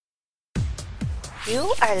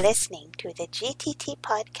You are listening to the GTT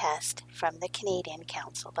podcast from the Canadian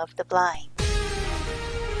Council of the Blind.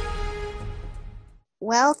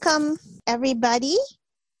 Welcome, everybody.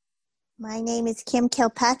 My name is Kim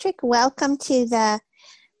Kilpatrick. Welcome to the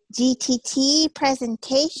GTT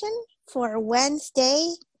presentation for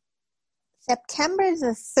Wednesday, September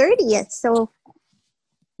the 30th. So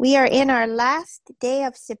we are in our last day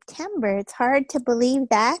of September. It's hard to believe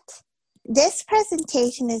that. This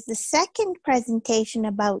presentation is the second presentation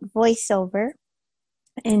about voiceover,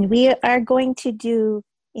 and we are going to do,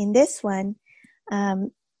 in this one,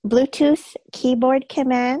 Bluetooth keyboard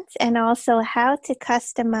commands and also how to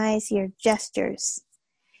customize your gestures.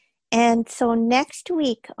 And so next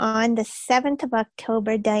week on the 7th of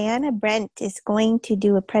October, Diana Brent is going to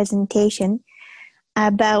do a presentation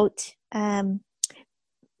about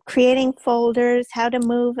creating folders, how to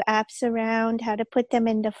move apps around, how to put them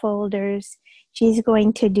into folders. She's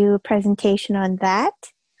going to do a presentation on that.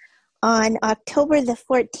 On October the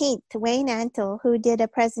 14th, Wayne Antle, who did a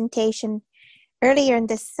presentation earlier in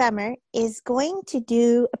the summer, is going to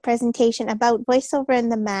do a presentation about voiceover in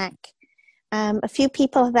the Mac. A few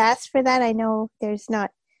people have asked for that. I know there's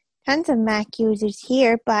not tons of Mac users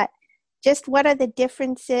here, but just what are the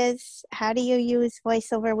differences? How do you use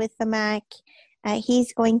voiceover with the Mac?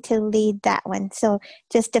 He's going to lead that one. So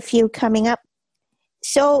just a few coming up.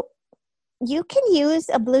 So you can use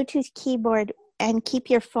a Bluetooth keyboard and keep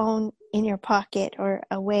your phone in your pocket or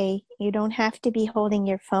away. You don't have to be holding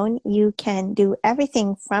your phone. You can do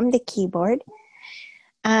everything from the keyboard.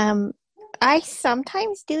 I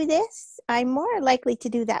sometimes do this. I'm more likely to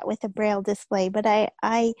do that with a Braille display, but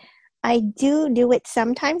I do it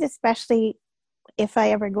sometimes, especially if I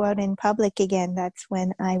ever go out in public again. That's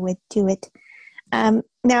when I would do it.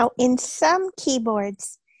 Now, in some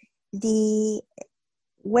keyboards,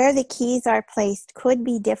 where the keys are placed could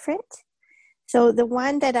be different. So the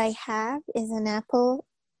one that I have is an Apple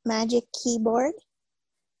Magic keyboard,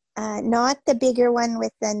 not the bigger one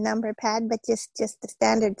with the number pad, but just the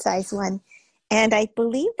standard size one. And I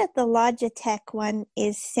believe that the Logitech one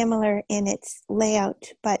is similar in its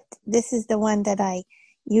layout, but this is the one that I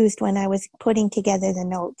used when I was putting together the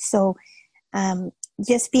notes. So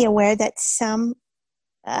just be aware that some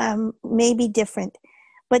may be different.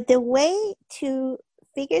 But the way to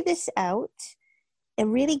figure this out, a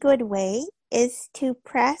really good way, is to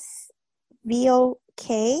press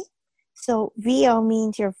VOK. So VO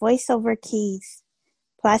means your voiceover keys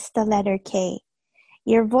plus the letter K.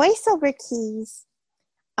 Your voiceover keys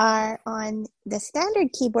are on the standard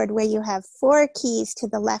keyboard where you have 4 keys to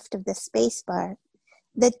the left of the space bar.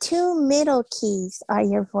 The 2 middle keys are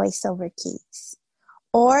your voiceover keys.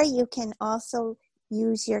 Or you can also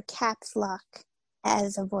use your caps lock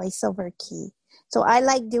as a voiceover key. So I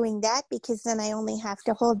like doing that because then I only have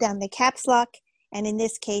to hold down the caps lock, and in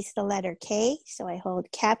this case the letter K. So I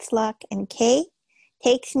hold caps lock and K,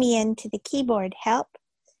 takes me into the keyboard help,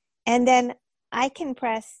 and then I can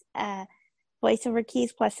press voiceover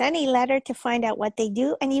keys plus any letter to find out what they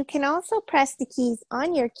do. And you can also press the keys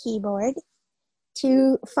on your keyboard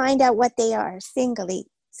to find out what they are singly.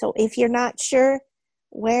 So if you're not sure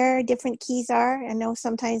where different keys are, I know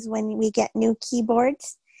sometimes when we get new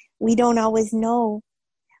keyboards, we don't always know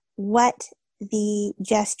what the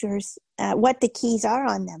gestures, what the keys are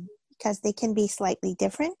on them, because they can be slightly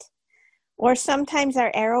different. Or sometimes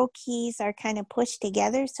our arrow keys are kind of pushed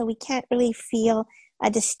together, so we can't really feel a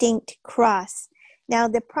distinct cross. Now,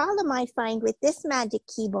 the problem I find with this Magic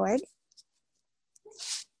keyboard,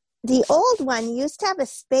 the old one used to have a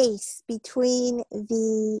space between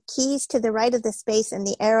the keys to the right of the space and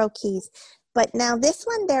the arrow keys. But now this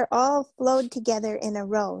one, they're all flowed together in a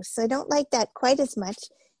row. So I don't like that quite as much.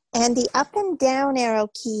 And the up and down arrow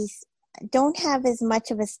keys don't have as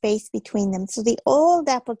much of a space between them. So the old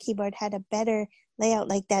Apple keyboard had a better layout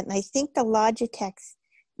like that. And I think the Logitechs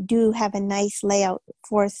do have a nice layout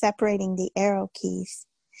for separating the arrow keys.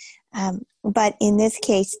 But in this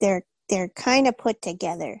case, they're kind of put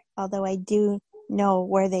together, although I do know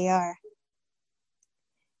where they are.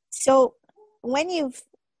 So when you've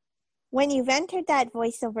entered that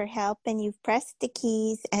voiceover help and you've pressed the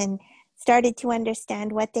keys and started to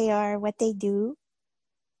understand what they are, what they do,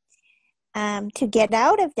 to get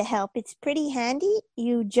out of the help, it's pretty handy.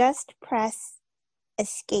 You just press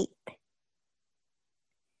escape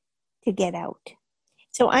to get out.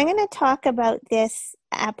 So I'm going to talk about this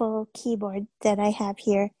Apple keyboard that I have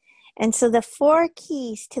here. And so the 4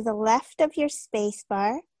 keys to the left of your space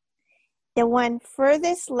bar, the one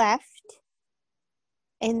furthest left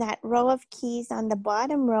in that row of keys on the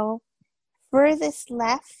bottom row, furthest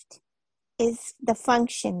left is the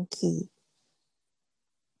function key.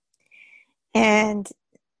 And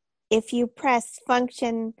if you press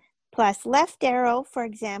function plus left arrow, for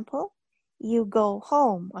example, you go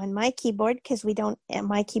home on my keyboard because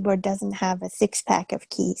my keyboard doesn't have a 6-pack of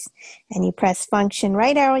keys. And you press function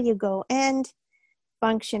right arrow, you go end,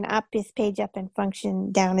 function up is page up, and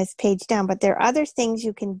function down is page down. But there are other things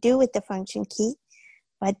you can do with the function key,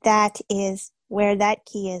 but that is where that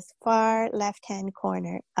key is, far left-hand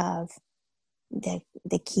corner of the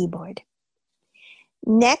keyboard.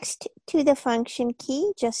 Next to the function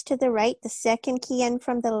key, just to the right, the second key in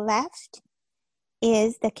from the left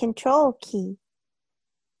is the control key.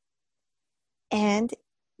 And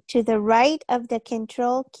to the right of the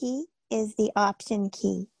control key is the option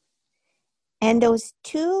key. And those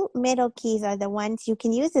two middle keys are the ones you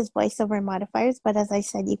can use as voiceover modifiers, but as I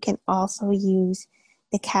said, you can also use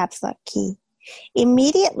the caps lock key.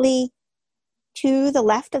 Immediately to the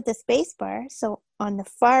left of the spacebar, so on the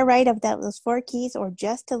far right of those 4 keys, or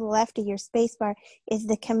just to the left of your spacebar, is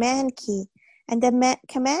the command key. And the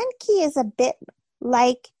command key is a bit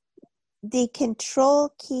like the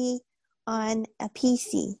control key on a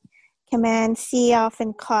PC. Command C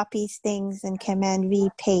often copies things and Command V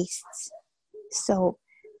pastes. So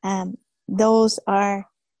those are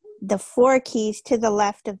the 4 keys to the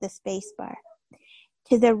left of the spacebar.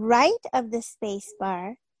 To the right of the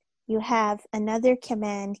spacebar, you have another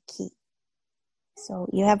command key. So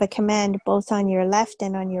you have a command both on your left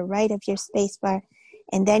and on your right of your spacebar,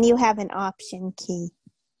 and then you have an option key.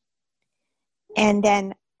 And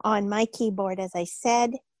then on my keyboard, as I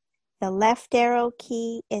said, the left arrow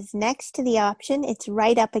key is next to the option. It's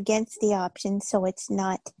right up against the option, so it's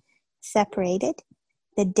not separated.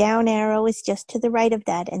 The down arrow is just to the right of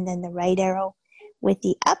that, and then the right arrow with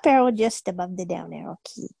the up arrow just above the down arrow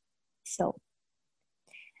key. So,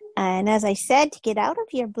 and as I said, to get out of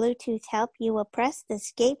your Bluetooth help, you will press the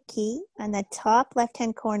escape key on the top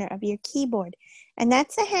left-hand corner of your keyboard. And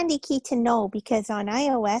that's a handy key to know because on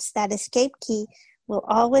iOS, that escape key will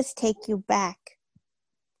always take you back.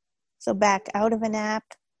 So back out of an app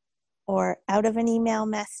or out of an email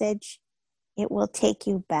message, it will take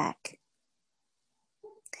you back.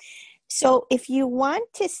 So if you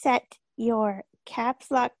want to set your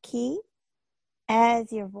caps lock key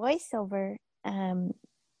as your voiceover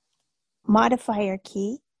modifier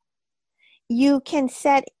key, you can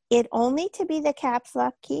set it only to be the caps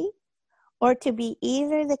lock key or to be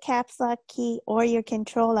either the caps lock key or your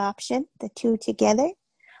control option, the two together,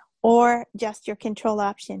 or just your control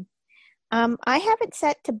option. I have it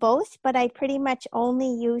set to both, but I pretty much only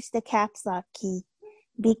use the caps lock key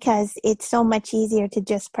because it's so much easier to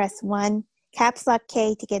just press one caps lock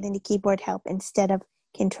K to get into keyboard help instead of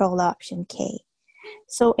control option K.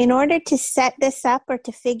 So in order to set this up or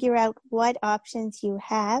to figure out what options you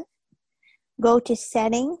have, go to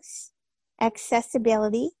Settings,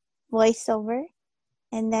 Accessibility, VoiceOver,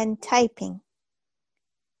 and then Typing.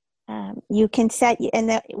 You can set,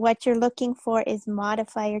 and what you're looking for is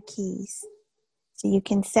modifier keys. So you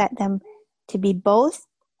can set them to be both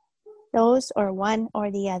those or one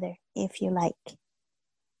or the other if you like.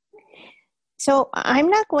 So I'm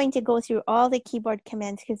not going to go through all the keyboard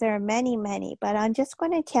commands because there are many, but I'm just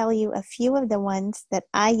going to tell you a few of the ones that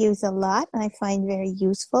I use a lot and I find very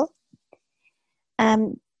useful.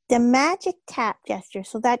 The magic tap gesture,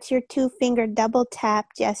 so that's your 2-finger double tap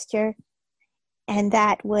gesture, and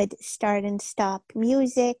that would start and stop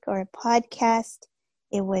music or a podcast.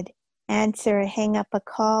 It would answer or hang up a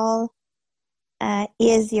call.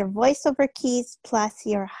 Is your voiceover keys plus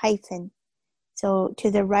your hyphen. So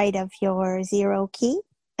to the right of your 0 key,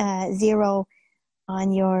 0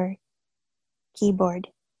 on your keyboard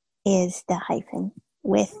is the hyphen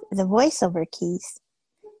with the voiceover keys.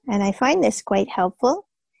 And I find this quite helpful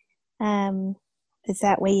because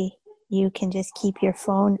that way you can just keep your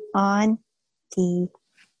phone on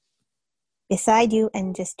beside you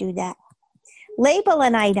and just do that. Label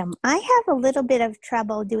an item. I have a little bit of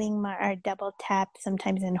trouble doing our double tap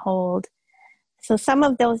sometimes and hold. So some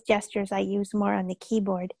of those gestures I use more on the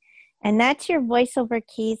keyboard. And that's your voiceover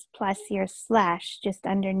keys plus your slash just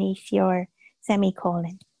underneath your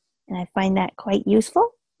semicolon. And I find that quite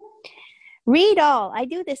useful. Read all. I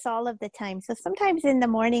do this all of the time. So sometimes in the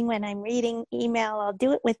morning when I'm reading email, I'll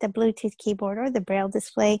do it with the Bluetooth keyboard or the Braille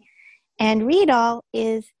display. And read all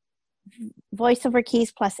is voiceover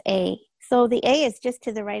keys plus A. So the A is just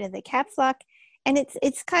to the right of the caps lock. And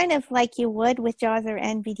it's kind of like you would with JAWS or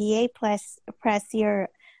NVDA plus press your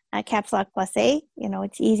caps lock plus A. You know,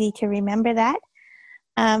 it's easy to remember that.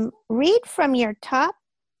 Read from your top.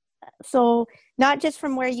 So not just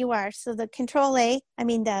from where you are. So the control A,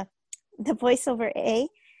 the voiceover A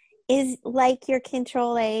is like your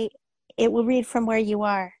control A. It will read from where you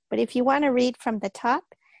are. But if you want to read from the top,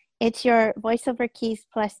 it's your voiceover keys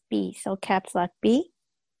plus B, so caps lock B.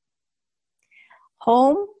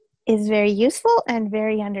 Home is very useful and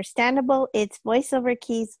very understandable. It's voiceover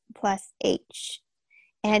keys plus H.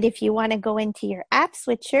 And if you want to go into your app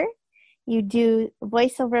switcher, you do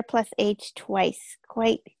voiceover plus H twice,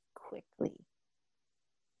 quite quickly.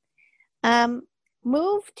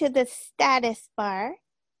 Move to the status bar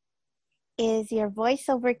is your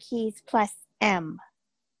voiceover keys plus M.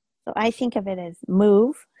 So I think of it as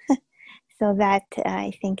move, so that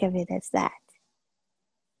I think of it as that.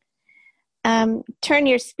 Turn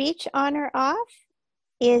your speech on or off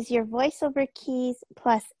is your voiceover keys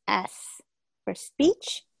plus S for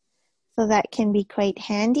speech, so that can be quite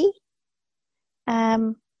handy.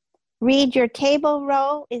 Read your table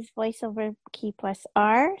row is voiceover key plus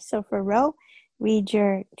R, so for row, read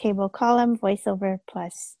your table column, voiceover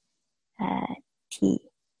plus T.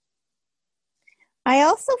 I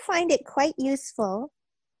also find it quite useful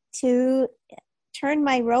to turn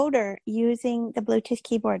my rotor using the Bluetooth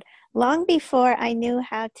keyboard. Long before I knew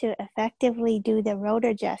how to effectively do the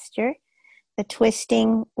rotor gesture, the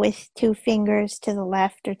twisting with two fingers to the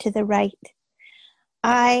left or to the right,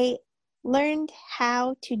 I learned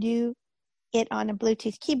how to do it on a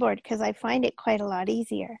Bluetooth keyboard because I find it quite a lot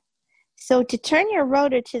easier. So to turn your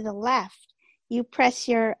rotor to the left, you press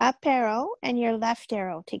your up arrow and your left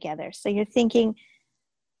arrow together. So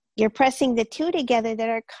you're pressing the two together that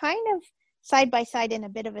are kind of side by side in a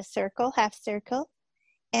bit of a circle, half circle.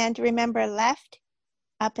 And remember, left,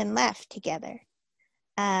 up, and left together.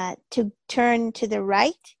 To turn to the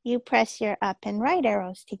right, you press your up and right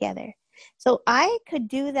arrows together. So I could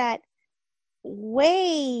do that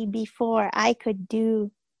way before I could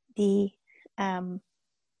do the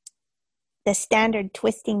standard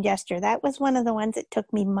twisting gesture. That was one of the ones that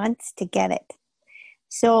took me months to get it.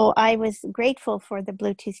 So I was grateful for the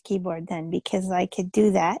Bluetooth keyboard then because I could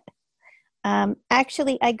do that.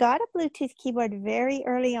 Actually, I got a Bluetooth keyboard very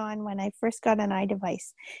early on when I first got an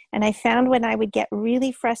iDevice. And I found when I would get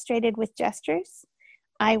really frustrated with gestures,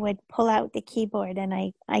 I would pull out the keyboard and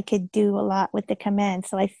I could do a lot with the command.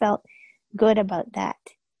 So I felt good about that.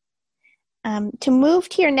 To move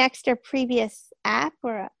to your next or previous app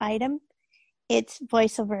or item, it's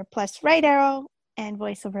voiceover plus right arrow and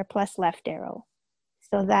voiceover plus left arrow.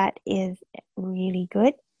 So that is really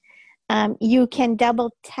good. You can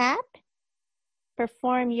double tap,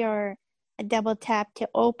 perform your double tap to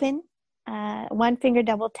open, one finger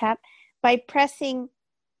double tap by pressing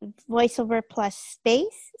voiceover plus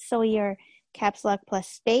space, so your caps lock plus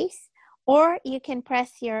space, or you can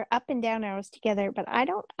press your up and down arrows together, but I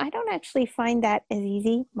don't actually find that as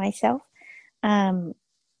easy myself.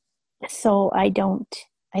 So I don't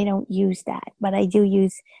use that, but I do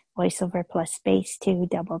use voiceover plus space to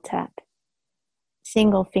double tap.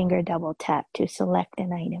 Single finger double tap to select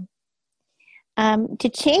an item. To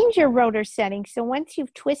change your rotor settings, so once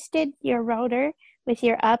you've twisted your rotor with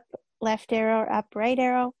your up left arrow or up right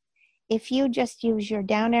arrow, if you just use your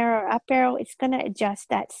down arrow or up arrow, it's going to adjust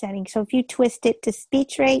that setting. So if you twist it to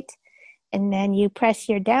speech rate and then you press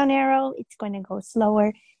your down arrow, it's going to go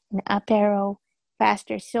slower, and up arrow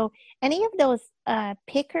faster. So any of those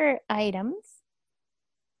picker items,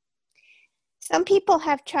 some people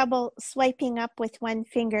have trouble swiping up with one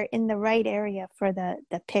finger in the right area for the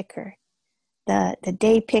picker, the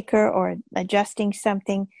day picker or adjusting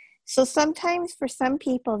something. So sometimes for some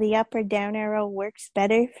people, the up or down arrow works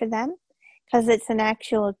better for them because it's an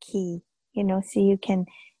actual key, so you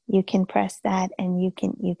can press that and you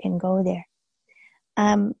can go there.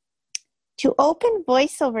 To open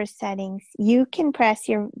voiceover settings, you can press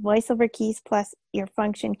your voiceover keys plus your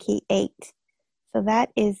function key 8. So that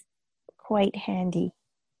is quite handy.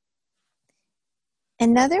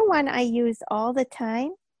 Another one I use all the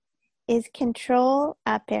time is control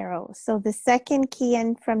up arrow. So the second key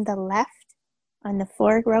in from the left on the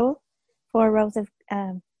four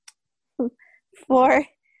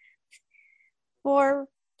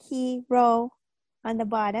key row on the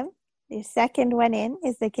bottom. The second one in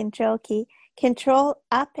is the control key. Control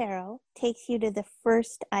up arrow takes you to the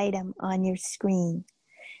first item on your screen.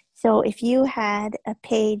 So if you had a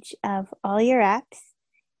page of all your apps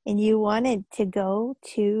and you wanted to go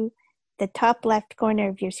to the top left corner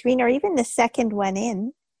of your screen, or even the second one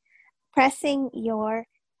in, pressing your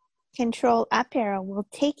control up arrow will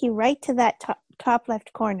take you right to that top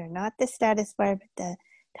left corner, not the status bar, but the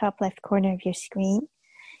top left corner of your screen.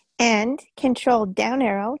 And control down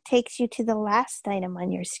arrow takes you to the last item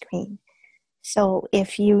on your screen. So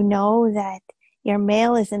if you know that your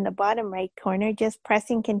mail is in the bottom right corner, just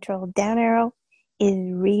pressing control down arrow is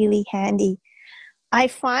really handy. I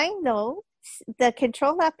find though the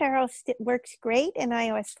control up arrow works great in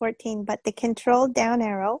iOS 14, but the control down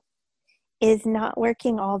arrow is not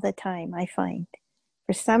working all the time, I find.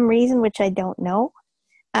 For some reason, which I don't know.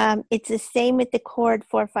 It's the same with the chord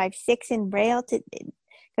 4, 5, 6 in Braille,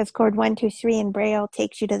 because chord 1, 2, 3 in Braille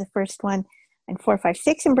takes you to the first one, and 4, 5,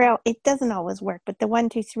 6 in Braille, it doesn't always work, but the 1,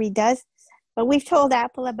 2, 3 does. But we've told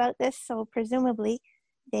Apple about this, so presumably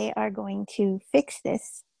they are going to fix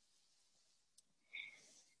this.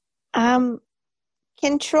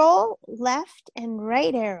 Control left and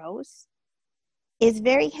right arrows is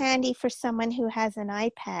very handy for someone who has an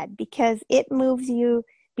iPad because it moves you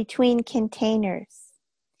between containers.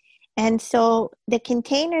 And so the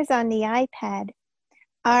containers on the iPad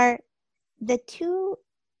are the two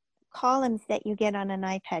columns that you get on an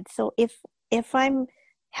iPad. So if I'm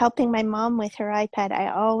helping my mom with her iPad, I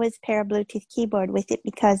always pair a Bluetooth keyboard with it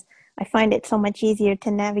because I find it so much easier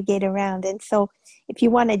to navigate around. And so if you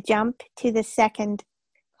want to jump to the second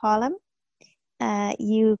column,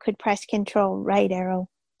 you could press Control right arrow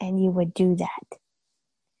and you would do that.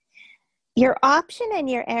 Your Option and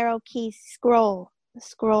your arrow keys scroll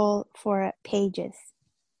for pages.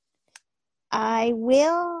 I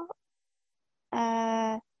will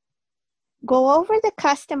go over the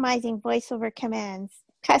customizing voiceover commands,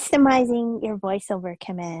 customizing your voiceover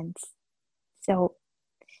commands. So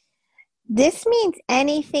this means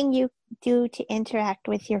anything you do to interact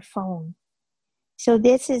with your phone. So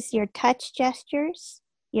this is your touch gestures,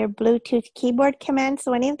 your Bluetooth keyboard commands.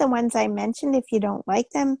 So any of the ones I mentioned, if you don't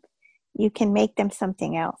like them, you can make them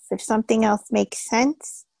something else. If something else makes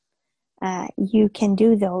sense, you can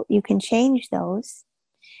do those. You can change those.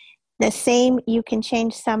 The same, you can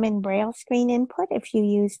change some in Braille screen input if you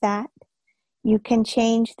use that. You can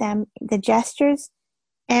change them, the gestures,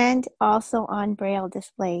 and also on Braille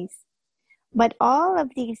displays. But all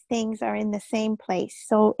of these things are in the same place.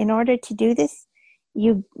 So in order to do this,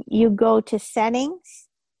 you go to Settings,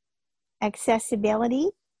 Accessibility,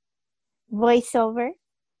 VoiceOver,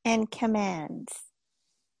 and Commands.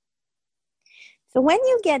 So when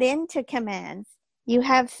you get into commands, you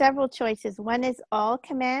have several choices. One is all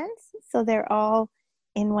commands, so they're all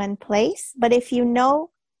in one place. But if you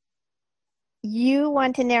know you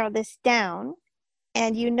want to narrow this down,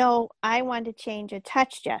 and you know I want to change a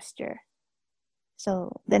touch gesture,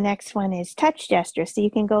 so the next one is touch gesture. So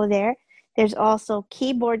you can go there. There's also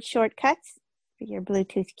keyboard shortcuts for your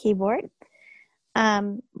Bluetooth keyboard.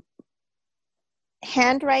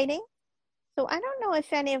 Handwriting. So I don't know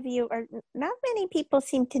if any of you, or not many people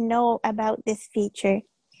seem to know about this feature.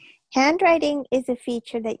 Handwriting is a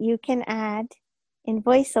feature that you can add in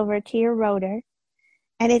VoiceOver to your rotor,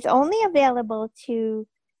 and it's only available to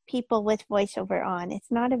people with VoiceOver on.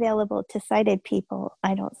 It's not available to sighted people,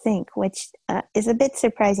 I don't think, which is a bit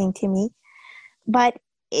surprising to me. But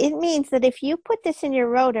it means that if you put this in your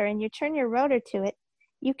rotor and you turn your rotor to it,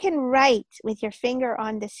 you can write with your finger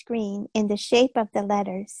on the screen in the shape of the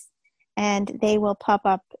letters, and they will pop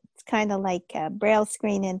up. It's kind of like a Braille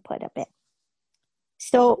screen input a bit.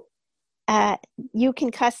 So you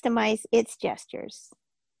can customize its gestures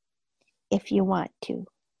if you want to.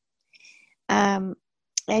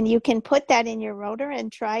 And you can put that in your rotor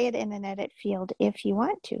and try it in an edit field if you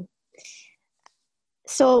want to.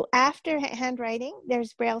 So after handwriting,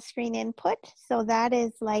 there's Braille screen input. So that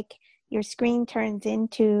is like your screen turns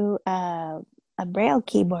into a Braille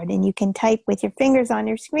keyboard, and you can type with your fingers on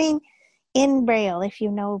your screen in Braille if you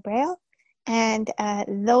know Braille. And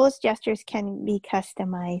those gestures can be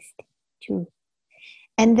customized too.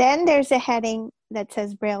 And then there's a heading that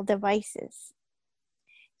says Braille devices.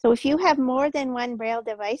 So if you have more than one Braille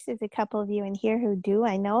device, there's a couple of you in here who do,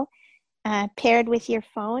 I know, paired with your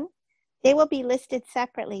phone, they will be listed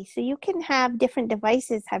separately. So you can have different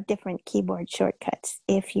devices have different keyboard shortcuts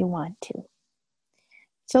if you want to.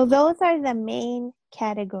 So those are the main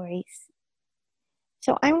categories.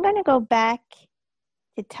 So I'm going to go back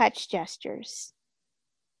to touch gestures,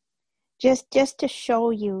 just to show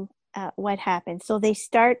you what happens. So they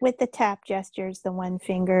start with the tap gestures, the one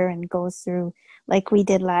finger, and goes through like we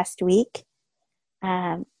did last week,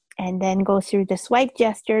 and then go through the swipe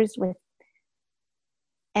gestures with.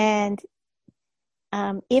 And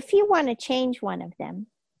if you want to change one of them,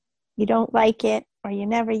 you don't like it, or you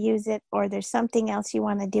never use it, or there's something else you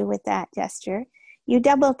want to do with that gesture, you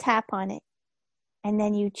double tap on it, and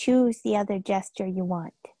then you choose the other gesture you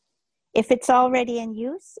want. If it's already in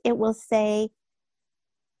use, it will say,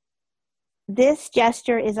 this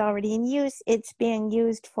gesture is already in use. It's being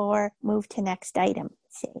used for move to next item,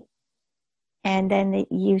 say. And then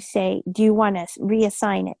you say, do you want to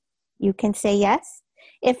reassign it? You can say yes.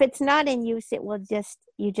 If it's not in use, it will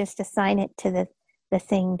you just assign it to the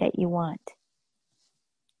thing that you want.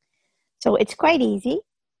 So it's quite easy.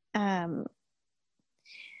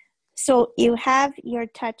 So you have your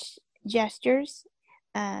touch gestures.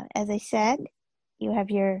 As I said, you have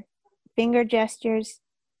your finger gestures,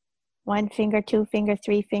 1 finger, 2 finger,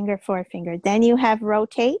 3 finger, 4 finger. Then you have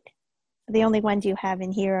rotate. The only ones you have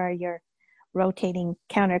in here are your rotating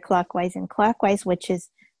counterclockwise and clockwise, which is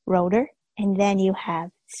rotor. And then you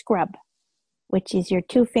have scrub, which is your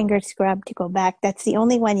 2 finger scrub to go back. That's the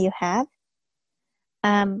only one you have.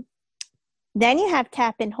 Then you have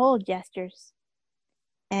tap and hold gestures.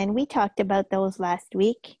 And we talked about those last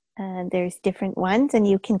week. There's different ones, and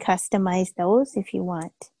you can customize those if you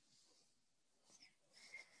want.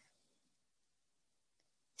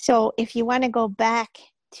 So if you want to go back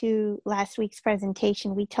to last week's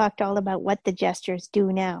presentation, we talked all about what the gestures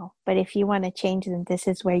do now. But if you want to change them, this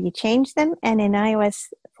is where you change them. And in iOS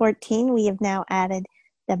 14, we have now added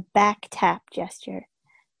the back tap gesture.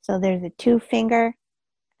 So there's a 2 finger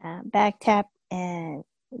back tap and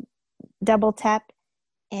double tap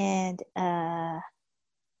and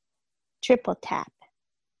triple tap.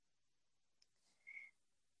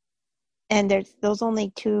 And there's those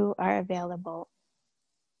only 2 are available.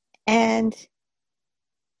 And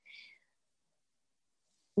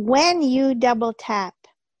when you double tap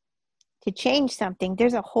to change something,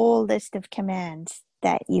 there's a whole list of commands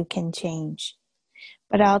that you can change.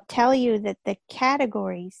 But I'll tell you that the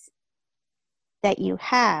categories that you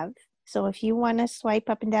have, so if you want to swipe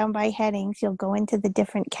up and down by headings, you'll go into the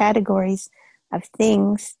different categories of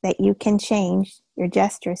things that you can change your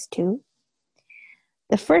gestures to.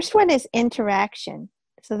 The first one is interaction.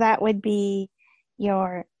 So that would be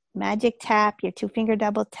your magic tap, your 2 finger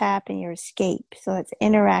double tap, and your escape. So it's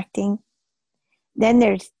interacting. Then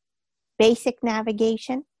there's basic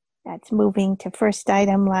navigation. That's moving to first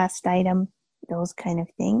item, last item, those kind of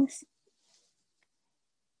things.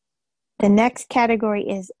 The next category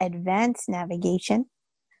is advanced navigation,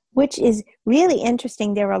 which is really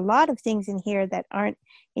interesting. There are a lot of things in here that aren't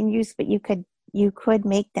in use, but you could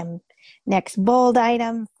make them. Next bold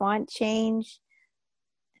item, font change,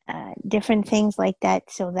 different things like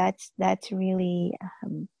that. So that's really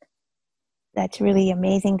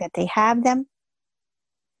amazing that they have them.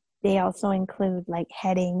 They also include like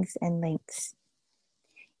headings and links.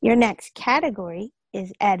 Your next category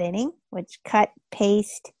is editing, which cut,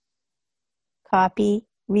 paste, copy,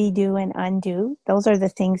 redo, and undo. Those are the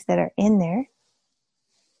things that are in there.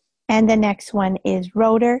 And the next one is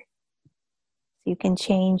rotor. So you can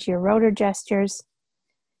change your rotor gestures.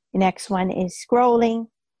 The next one is scrolling,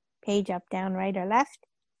 page up, down, right, or left.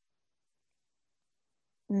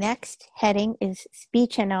 Next heading is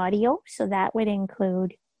speech and audio. So that would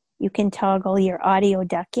include, you can toggle your audio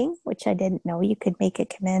ducking, which I didn't know. You could make a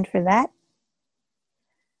command for that.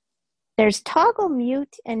 There's toggle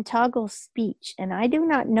mute and toggle speech, and I do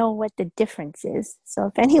not know what the difference is. So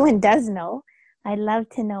if anyone does know, I'd love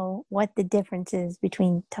to know what the difference is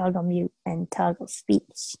between toggle mute and toggle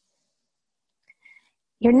speech.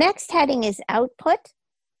 Your next heading is output.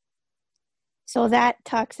 So that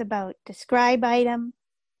talks about describe item,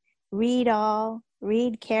 read all,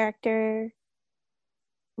 read character,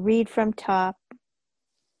 read from top,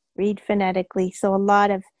 read phonetically. So a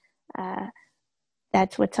lot of,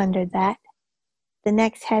 that's what's under that. The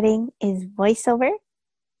next heading is voiceover.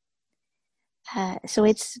 So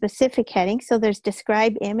it's specific heading. So there's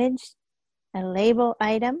describe image, a label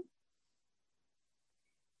item,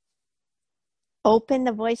 open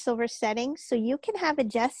the voiceover settings. So you can have a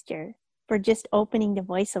gesture for just opening the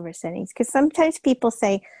voiceover settings. Because sometimes people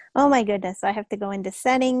say, oh my goodness, I have to go into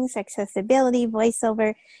settings, accessibility,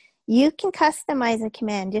 voiceover. You can customize a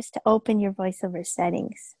command just to open your voiceover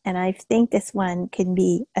settings. And I think this one can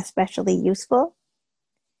be especially useful.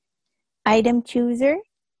 Item chooser.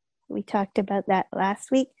 We talked about that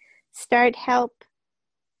last week. Start help,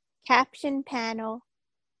 caption panel,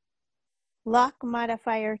 lock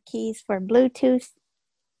modifier keys for Bluetooth,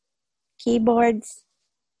 keyboards,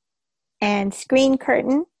 and screen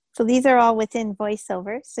curtain. So these are all within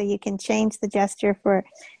VoiceOver. So you can change the gesture for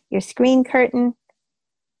your screen curtain,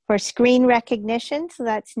 for screen recognition. So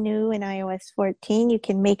that's new in iOS 14. You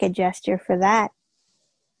can make a gesture for that.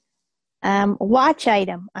 Watch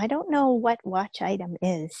item. I don't know what watch item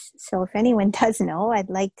is. So if anyone does know, I'd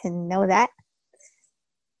like to know that.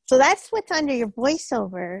 So that's what's under your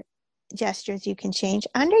VoiceOver gestures you can change.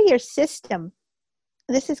 Under your system,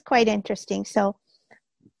 this is quite interesting. So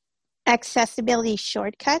accessibility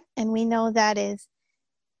shortcut, and we know that is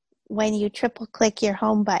when you triple click your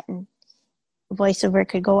home button, VoiceOver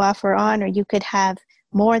could go off or on, or you could have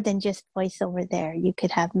more than just voiceover there. You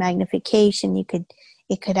could have magnification.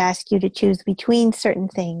 It could ask you to choose between certain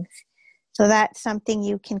things. So that's something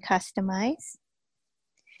you can customize.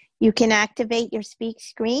 You can activate your speak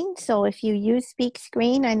screen. So if you use speak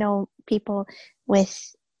screen, I know people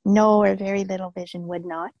with no or very little vision would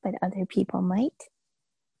not, but other people might.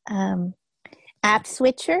 App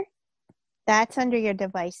switcher, that's under your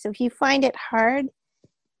device. So if you find it hard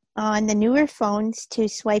on the newer phones to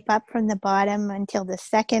swipe up from the bottom until the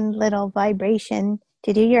second little vibration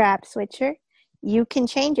to do your app switcher, you can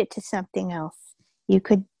change it to something else. You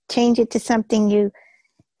could change it to something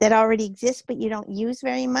that already exists but you don't use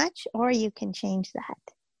very much, or you can change that.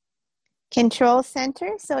 Control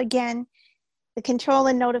center, so again, the control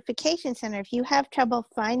and notification center. If you have trouble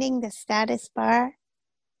finding the status bar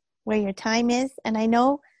where your time is, and I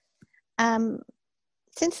know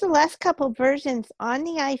since the last couple versions on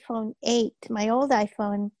the iPhone 8, my old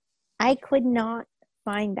iPhone, I could not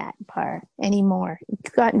find that bar anymore.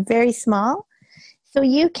 It's gotten very small. So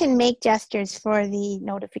you can make gestures for the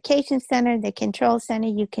notification center, the control center.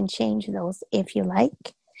 You can change those if you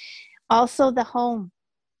like. Also the home.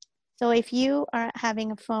 So if you are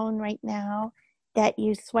having a phone right now that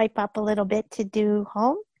you swipe up a little bit to do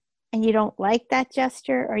home and you don't like that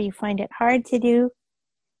gesture or you find it hard to do,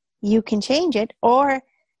 you can change it. Or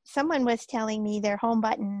someone was telling me their home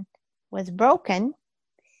button was broken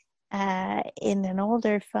in an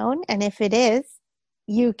older phone. And if it is,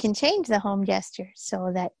 you can change the home gesture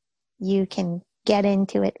so that you can get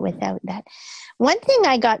into it without that. One thing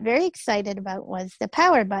I got very excited about was the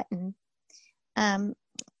power button.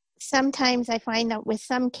 Sometimes I find that with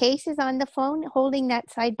some cases on the phone, holding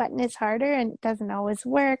that side button is harder and it doesn't always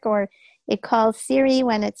work, or it calls Siri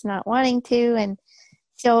when it's not wanting to. And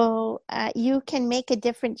so you can make a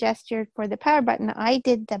different gesture for the power button. I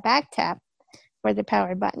did the back tap for the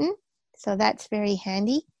power button, so that's very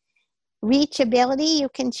handy. Reachability, you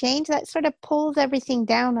can change. That sort of pulls everything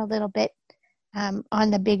down a little bit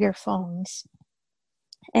on the bigger phones.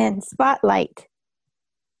 And spotlight.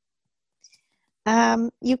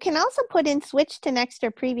 You can also put in switch to next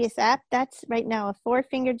or previous app. That's right now a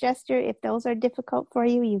 4-finger gesture. If those are difficult for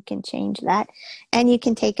you, you can change that. And you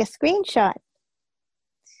can take a screenshot.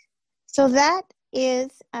 So that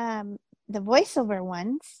is the voiceover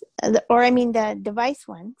ones, the device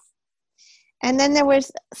ones. And then there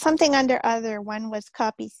was something under other. One was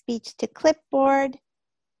copy speech to clipboard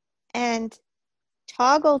and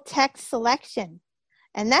toggle text selection.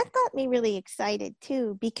 And that got me really excited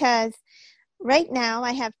too, because right now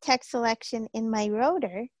I have text selection in my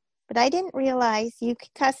rotor, but I didn't realize you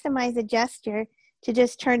could customize a gesture to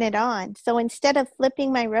just turn it on. So instead of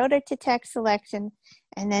flipping my rotor to text selection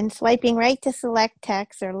and then swiping right to select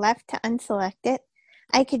text or left to unselect it,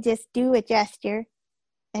 I could just do a gesture.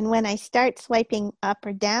 And when I start swiping up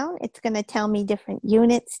or down, it's going to tell me different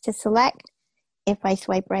units to select. If I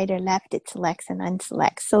swipe right or left, it selects and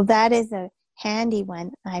unselects. So that is a handy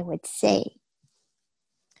one, I would say.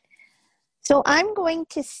 So I'm going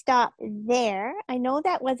to stop there. I know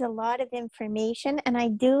that was a lot of information, and I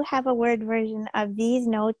do have a Word version of these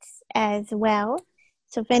notes as well.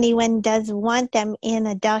 So if anyone does want them in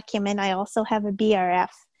a document, I also have a BRF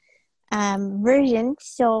version.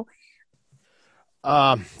 So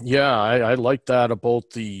I like that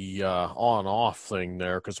about the on-off thing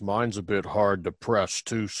there, because mine's a bit hard to press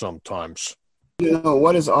too sometimes.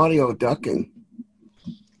 What is audio ducking?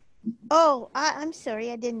 Oh, I'm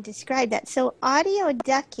sorry, I didn't describe that. So audio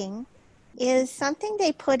ducking is something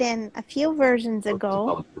they put in a few versions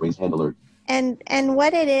ago. And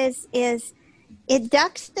what it is it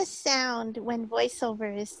ducks the sound when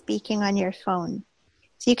voiceover is speaking on your phone.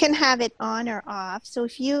 So you can have it on or off. So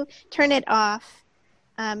if you turn it off,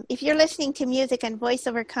 if you're listening to music and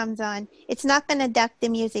voiceover comes on, it's not going to duck the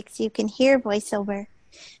music so you can hear voiceover.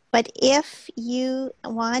 But if you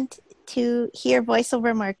want to hear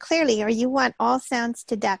voiceover more clearly, or you want all sounds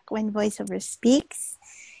to duck when voiceover speaks,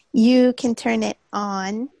 you can turn it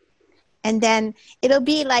on. And then it'll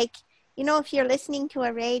be like, if you're listening to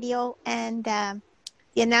a radio and the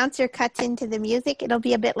announcer cuts into the music, it'll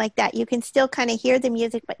be a bit like that. You can still kind of hear the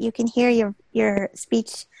music, but you can hear your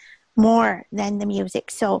speech more than the music.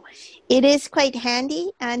 So it is quite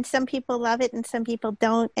handy, and some people love it and some people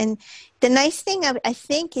don't. And the nice thing, I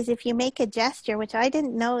think, is if you make a gesture, which I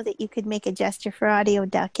didn't know that you could make a gesture for audio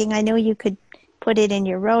ducking. I know you could put it in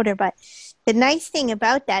your rotor, but the nice thing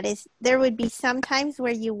about that is there would be some times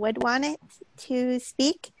where you would want it to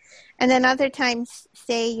speak, and then other times,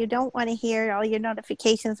 say you don't want to hear all your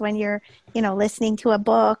notifications when you're, listening to a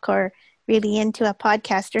book or really into a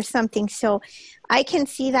podcast or something. So I can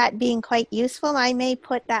see that being quite useful. I may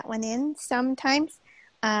put that one in sometimes.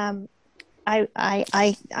 I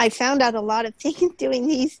found out a lot of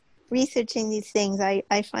things researching these things.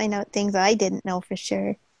 I find out things I didn't know for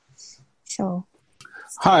sure. So.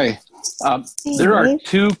 Hi. There are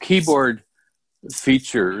two keyboard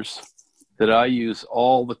features that I use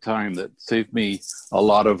all the time that save me a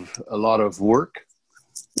lot of work.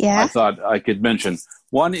 Yeah. I thought I could mention.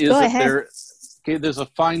 One is there's a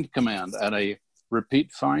find command and a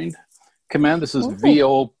repeat find command. This is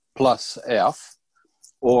VO plus F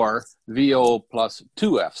or VO plus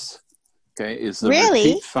 2 Fs. Okay, is the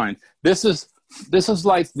repeat find. This is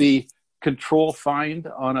like the control find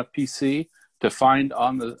on a PC to find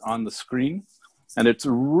on the screen, and it's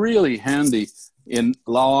really handy in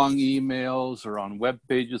long emails or on web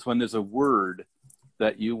pages when there's a word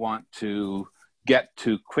that you want to get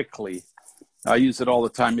to quickly. I use it all the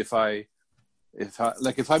time if I'm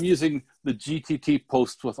using the GTT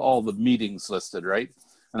post with all the meetings listed, right?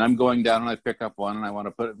 And I'm going down and I pick up one and I want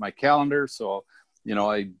to put it in my calendar. So,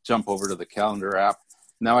 I jump over to the calendar app.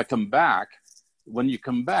 Now I come back. When you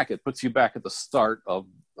come back, it puts you back at the start of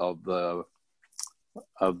the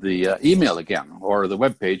email again, or the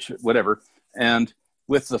web page, whatever. And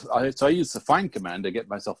so I use the find command to get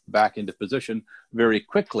myself back into position very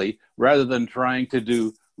quickly, rather than trying to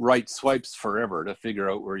do right swipes forever to figure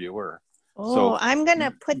out where you were. Oh, so, I'm going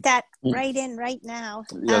to put that right in right now.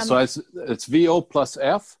 Yeah, so it's VO plus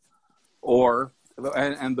F,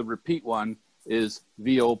 and the repeat one is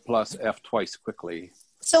VO plus F twice quickly.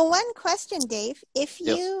 So one question, Dave, if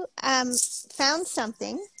you found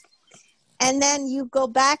something and then you go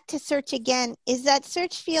back to search again, is that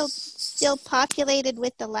search field still populated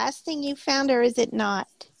with the last thing you found, or is it not?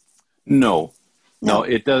 No,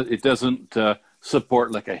 it doesn't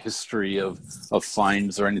support like a history of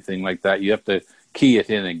finds or anything like that. You have to key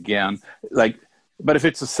it in again. But if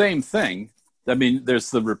it's the same thing, I mean,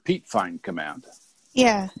 there's the repeat find command.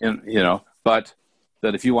 Yeah. And, but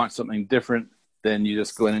that if you want something different, then you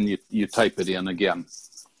just go in and you type it in again.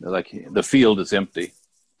 Like the field is empty.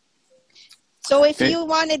 So if you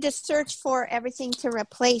wanted to search for everything to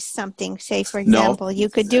replace something, say, for example, you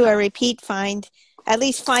could do a repeat find, at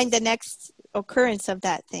least find the next occurrence of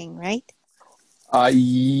that thing, right?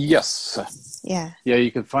 Yes. Yeah. Yeah,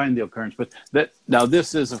 you can find the occurrence. But now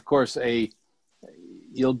this is, of course,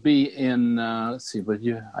 you'll be in, let's see, but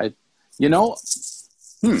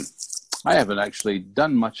I haven't actually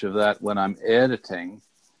done much of that when I'm editing.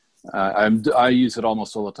 I use it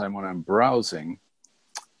almost all the time when I'm browsing.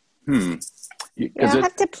 I'll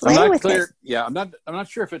have to play with it. Yeah, I'm not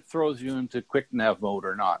sure if it throws you into quick nav mode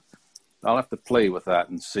or not. I'll have to play with that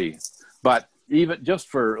and see. But even just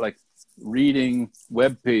for like reading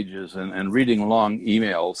web pages and reading long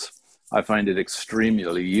emails, I find it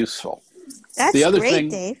extremely useful. That's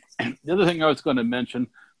great, Dave. The other thing I was going to mention,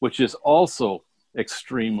 which is also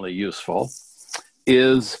extremely useful,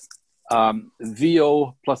 is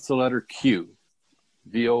VO plus the letter Q.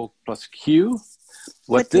 VO plus Q.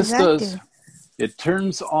 What this does, it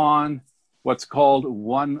turns on what's called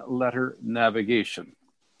one-letter navigation.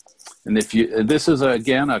 And this is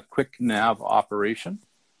again a quick nav operation.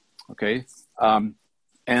 Okay,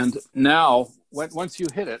 and now once you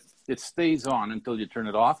hit it, it stays on until you turn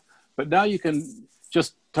it off. But now you can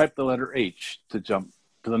just type the letter H to jump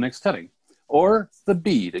to the next heading, or the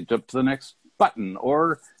B to jump to the next button,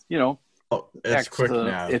 or it's X quick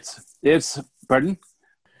nav. It's pardon.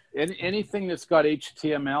 Anything that's got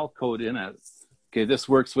HTML code in it. Okay, this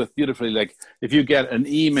works with beautifully. Like if you get an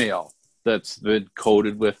email that's been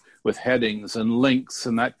coded with headings and links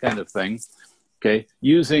and that kind of thing. Okay,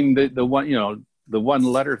 using the one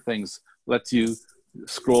letter things lets you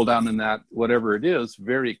scroll down in that whatever it is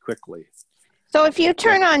very quickly. So if you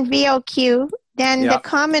turn on VOQ, then the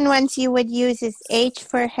common ones you would use is H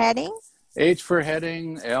for heading. H for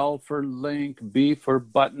heading, L for link, B for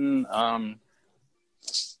button. Hi,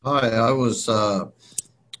 I was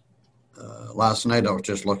last night I was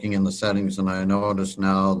just looking in the settings and I noticed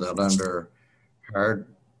now that under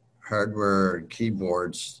hardware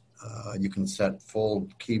keyboards, you can set full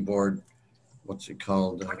keyboard,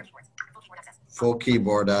 full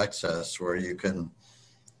keyboard access, where you can,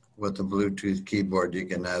 with the Bluetooth keyboard, you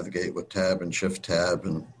can navigate with tab and shift tab,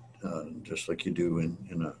 and just like you do in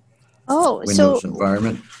a Windows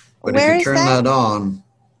environment. But if you turn that on,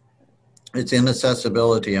 it's in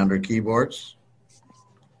accessibility under keyboards.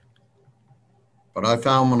 But I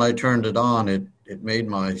found when I turned it on, it made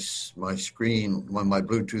my screen, when my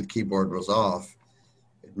Bluetooth keyboard was off,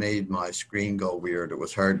 it made my screen go weird. It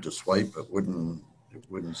was hard to swipe. It wouldn't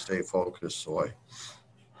stay focused.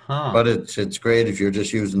 But it's great if you're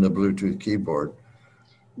just using the Bluetooth keyboard.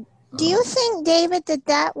 Do you think, David,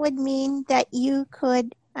 that would mean that you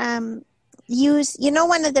could use,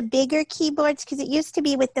 one of the bigger keyboards? Because it used to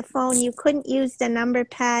be with the phone, you couldn't use the number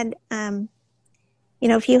pad,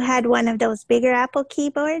 if you had one of those bigger Apple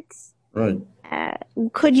keyboards. Right.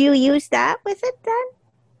 Could you use that with it then?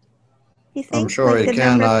 You think? I'm sure like you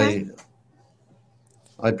can.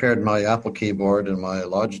 I paired my Apple keyboard and my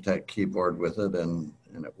Logitech keyboard with it, and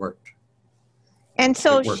it worked. And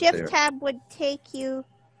so Shift Tab would take you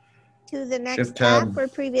to the next app or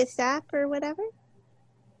previous app or whatever?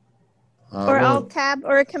 Or Alt Tab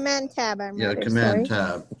or a Command Tab, Command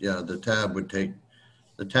Tab. Yeah, the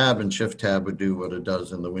tab and Shift Tab would do what it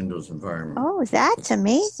does in the Windows environment. Oh, that's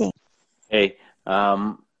amazing. Hey,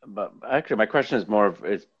 but actually my question is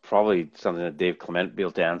it's probably something that Dave Clement will be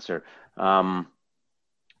able to answer.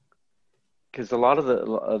 Because a lot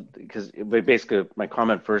of basically my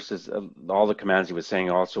comment first is all the commands he was saying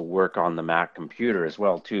also work on the Mac computer as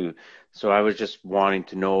well too. So I was just wanting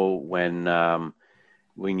to know when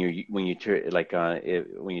you turn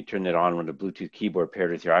it on when the Bluetooth keyboard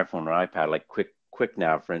paired with your iPhone or iPad, like Quick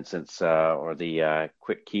Nav, for instance, or the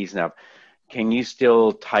Quick Keys Nav, can you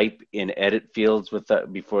still type in edit fields with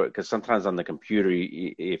that before? Because sometimes on the computer,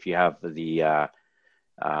 if you have the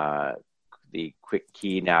Quick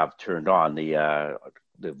Key Nav turned on, the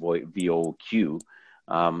VOQ,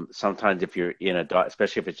 sometimes if you're in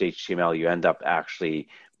especially if it's HTML, you end up actually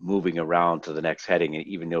moving around to the next heading,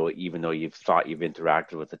 even though you've thought you've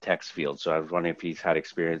interacted with the text field. So I was wondering if he's had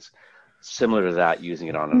experience similar to that using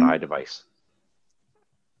it on an iDevice.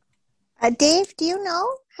 Dave, do you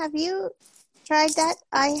know? Have you tried that?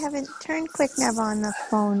 I haven't turned Quick Nav on the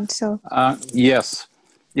phone, so. Yes.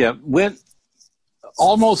 Yeah.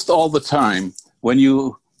 Almost all the time, when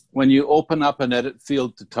you open up an edit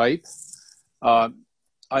field to type,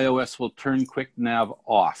 iOS will turn Quick Nav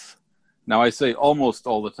off. Now, I say almost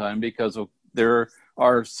all the time because there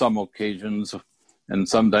are some occasions, and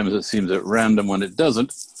sometimes it seems at random when it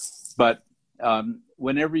doesn't. But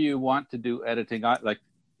whenever you want to do editing, like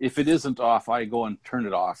if it isn't off, I go and turn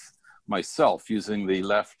it off myself using the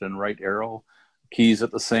left and right arrow keys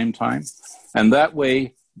at the same time, and that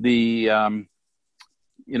way the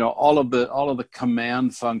all of the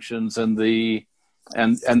command functions and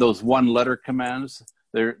those one letter commands,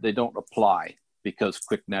 they don't apply because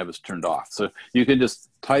Quick Nav is turned off. So you can just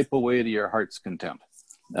type away to your heart's content,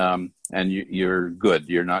 and you're good.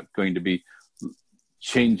 You're not going to be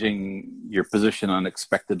changing your position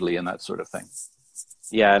unexpectedly and that sort of thing.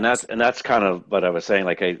 Yeah, and that's kind of what I was saying.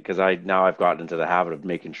 Because I've gotten into the habit of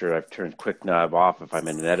making sure I've turned Quick Nav off if I'm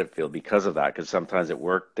in an edit field because of that. Because sometimes it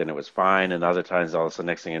worked and it was fine, and other times all of a sudden,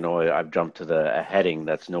 next thing you know, I've jumped to a heading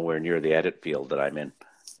that's nowhere near the edit field that I'm in.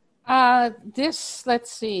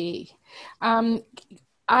 Let's see.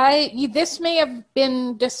 This may have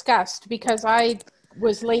been discussed because I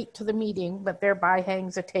was late to the meeting, but thereby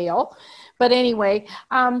hangs a tale. But anyway,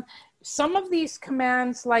 some of these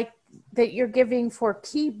commands that you're giving for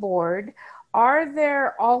keyboard, are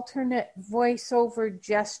there alternate voiceover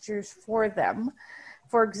gestures for them?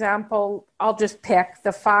 For example, I'll just pick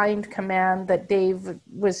the find command that Dave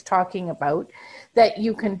was talking about that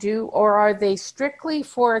you can do, or are they strictly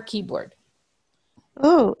for a keyboard?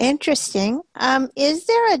 Oh, interesting. Is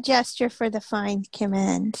there a gesture for the find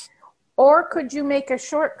command? Or could you make a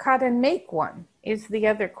shortcut and make one, is the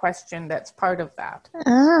other question that's part of that.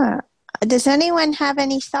 Does anyone have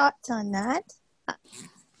any thoughts on that?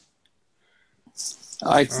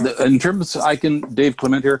 Dave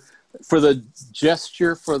Clement here, for the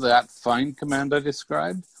gesture for that find command I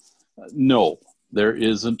described, no, there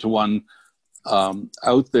isn't one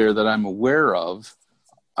out there that I'm aware of.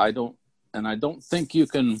 I don't think you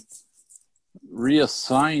can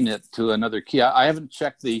reassign it to another key. I haven't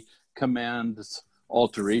checked the command's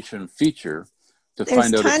alteration feature to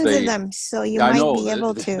find out if There's tons of them, so you might be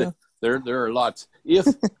able to. There are lots. If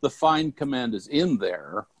the find command is in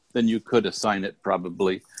there, then you could assign it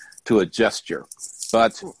probably to a gesture.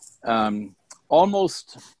 But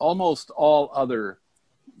almost all other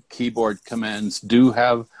keyboard commands do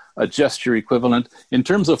have a gesture equivalent. In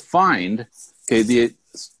terms of find,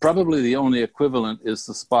 probably the only equivalent is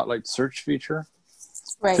the Spotlight search feature.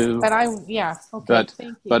 Right, thank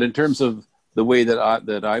you. But in terms of the way that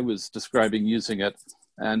I was describing using it,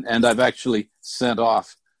 and I've actually sent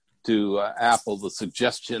off to Apple the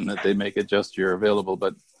suggestion that they make a gesture available,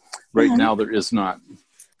 but right now there is not.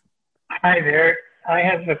 Hi there. I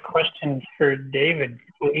have a question for David,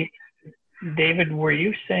 please. David, were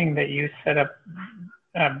you saying that you set up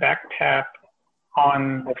a back tap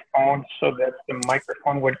on the phone so that the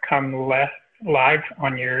microphone would come live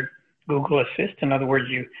on your Google Assist? In other words,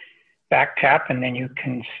 you back tap and then you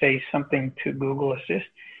can say something to Google Assist.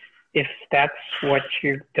 If that's what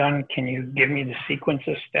you've done, can you give me the sequence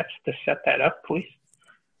of steps to set that up, please?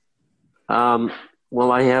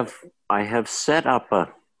 Well, I have set up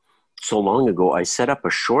so long ago, I set up a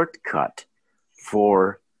shortcut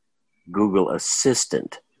for Google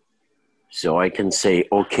Assistant. So I can say,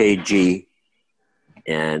 okay, G,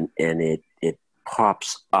 and it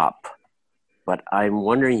pops up. But I'm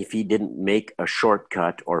wondering if he didn't make a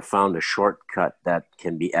shortcut or found a shortcut that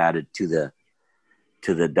can be added to the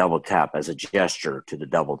double tap as a gesture to the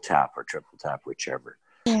double tap or triple tap, whichever.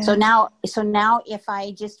 Yeah. So now if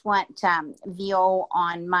I just want VO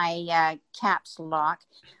on my caps lock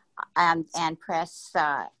and press,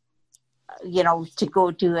 to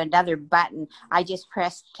go to another button, I just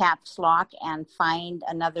press caps lock and find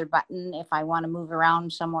another button if I want to move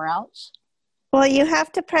around somewhere else? Well, you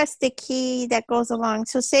have to press the key that goes along.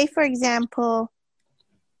 So say, for example,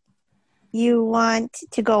 you want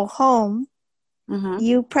to go home. Mm-hmm.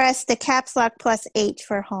 You press the caps lock plus H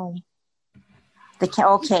for home.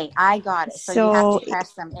 Okay, I got it. So you have to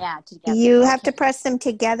press them, together. You have to press them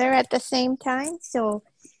together at the same time. So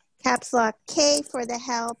caps lock K for the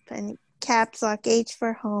help and caps lock H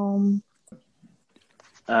for home.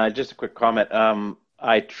 Just a quick comment.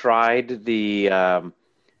 I tried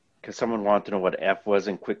because someone wanted to know what F was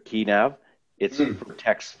in Quick Key Nav. It's for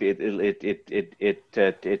text. I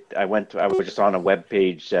was just on a web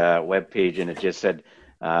page, and it just said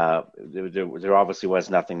there obviously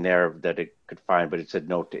was nothing there that it could find, but it said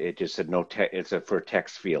no. It just said no. It's for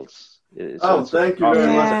text fields. So thank you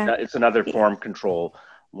very much. It's another form control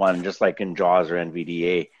one, just like in JAWS or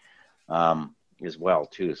NVDA, as well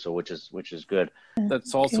too. So which is good.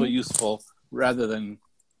 That's also useful rather than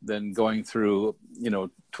going through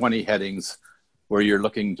 20 headings where you're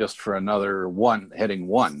looking just for another heading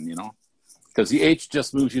one, because the H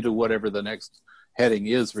just moves you to whatever the next heading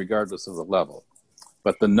is, regardless of the level.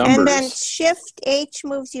 But the numbers... And then Shift H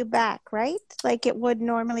moves you back, right? Like it would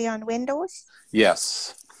normally on Windows?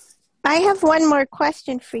 Yes. I have one more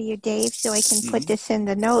question for you, Dave, so I can put this in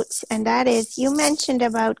the notes. And that is, you mentioned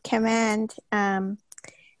about command,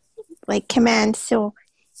 command. So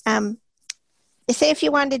say if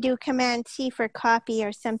you wanted to do Command C for copy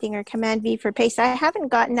or something, or Command V for paste, I haven't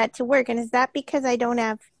gotten that to work. And is that because I don't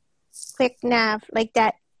have Quick Nav, like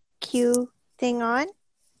that Q thing on?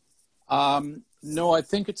 No, I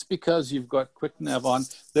think it's because you've got Quick Nav on.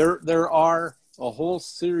 There are a whole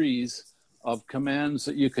series of commands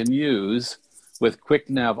that you can use with Quick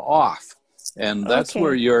Nav off. And that's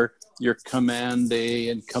where your Command A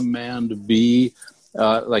and Command B,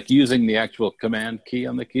 like using the actual command key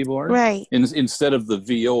on the keyboard, right? Instead of the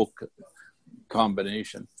VO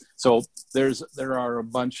combination. So there are a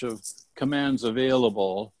bunch of commands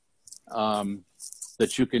available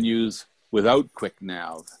that you can use without Quick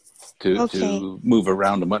Nav to move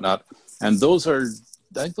around and whatnot. And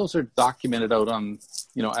I think those are documented out on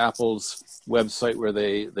Apple's website where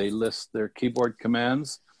they list their keyboard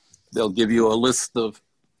commands. They'll give you a list of,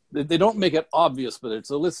 they don't make it obvious, but it's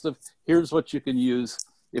a list of here's what you can use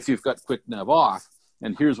if you've got Quick Nav off,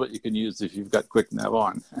 and here's what you can use if you've got Quick Nav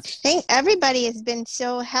on. I think everybody has been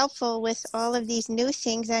so helpful with all of these new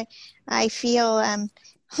things. I feel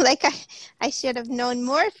like I should have known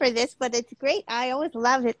more for this, but it's great. I always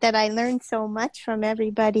love it that I learned so much from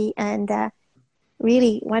everybody, and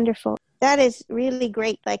really wonderful. That is really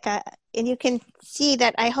great. And you can see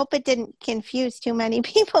that. I hope it didn't confuse too many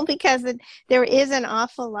people, because there is an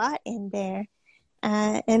awful lot in there.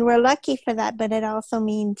 And we're lucky for that, but it also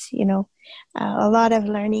means, a lot of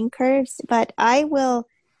learning curves. But I will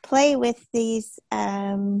play with these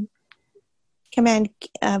command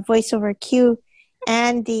voiceover Q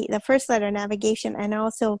and the first letter navigation, and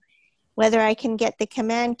also whether I can get the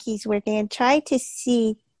command keys working, and try to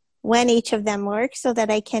see when each of them works, so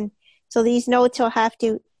that I can, so these notes I'll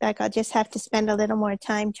just have to spend a little more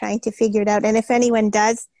time trying to figure it out. And if anyone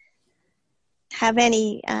does have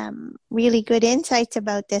any really good insights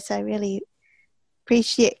about this, I really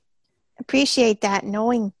appreciate that,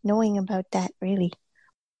 knowing about that, really.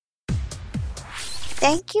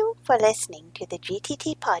 Thank you for listening to the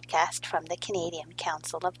GTT podcast from the Canadian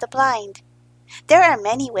Council of the Blind. There are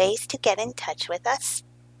many ways to get in touch with us.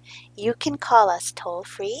 You can call us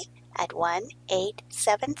toll-free at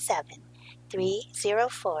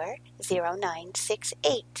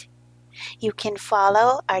 1-877-304-0968. You can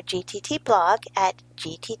follow our GTT blog at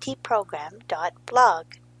gttprogram.blog.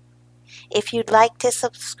 If you'd like to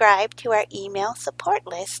subscribe to our email support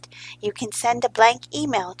list, you can send a blank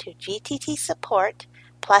email to gttsupport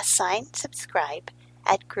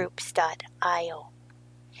 +subscribe@groups.io.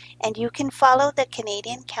 And you can follow the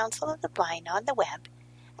Canadian Council of the Blind on the web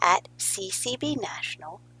at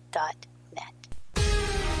ccbnational.ca.